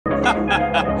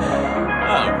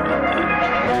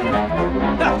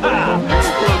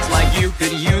Looks like you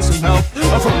could use some help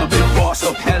from the big boss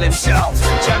of hell himself.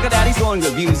 Chugga Daddy's doing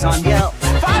reviews on Yelp.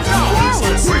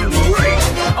 $5 really great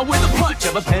with a punch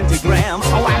of a pentagram.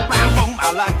 A whack, bam, boom,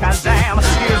 I like Kazam.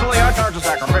 Usually I charge a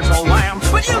sacrificial lamb,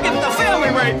 but you get the family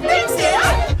rate. Thanks,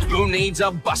 Dad. Who needs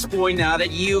a busboy now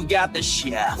that you've got the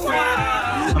chef?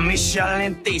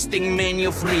 Michelin tasting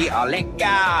menu free, a la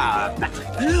carte.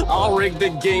 I'll rig the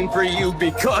game for you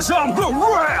because I'm the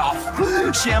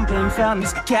ref. Champagne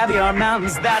fountains, caviar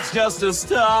mountains, that's just a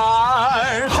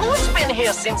start. Who's been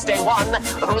here since day one?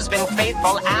 Who's been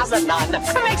faithful as a nun?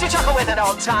 Makes you chuckle with an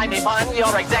old-timey pun.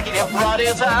 Your executive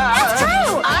producer. That's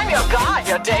true. I'm your guide,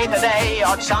 your day-to-day,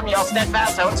 your chum, your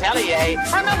steadfast hotelier.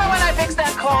 Remember when I fixed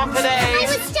that corn today? I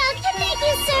was stuck to thank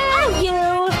you, sir. Oh,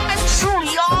 you. I'm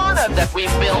truly honored that we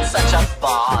built such a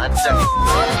bond.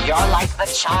 Aww. You're like the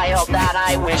child that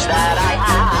I wish that I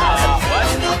had. What?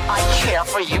 I care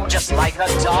for you just like the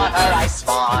daughter I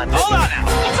spawned. Hold on now.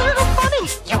 It's a little funny.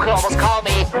 You could almost call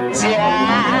me Dad.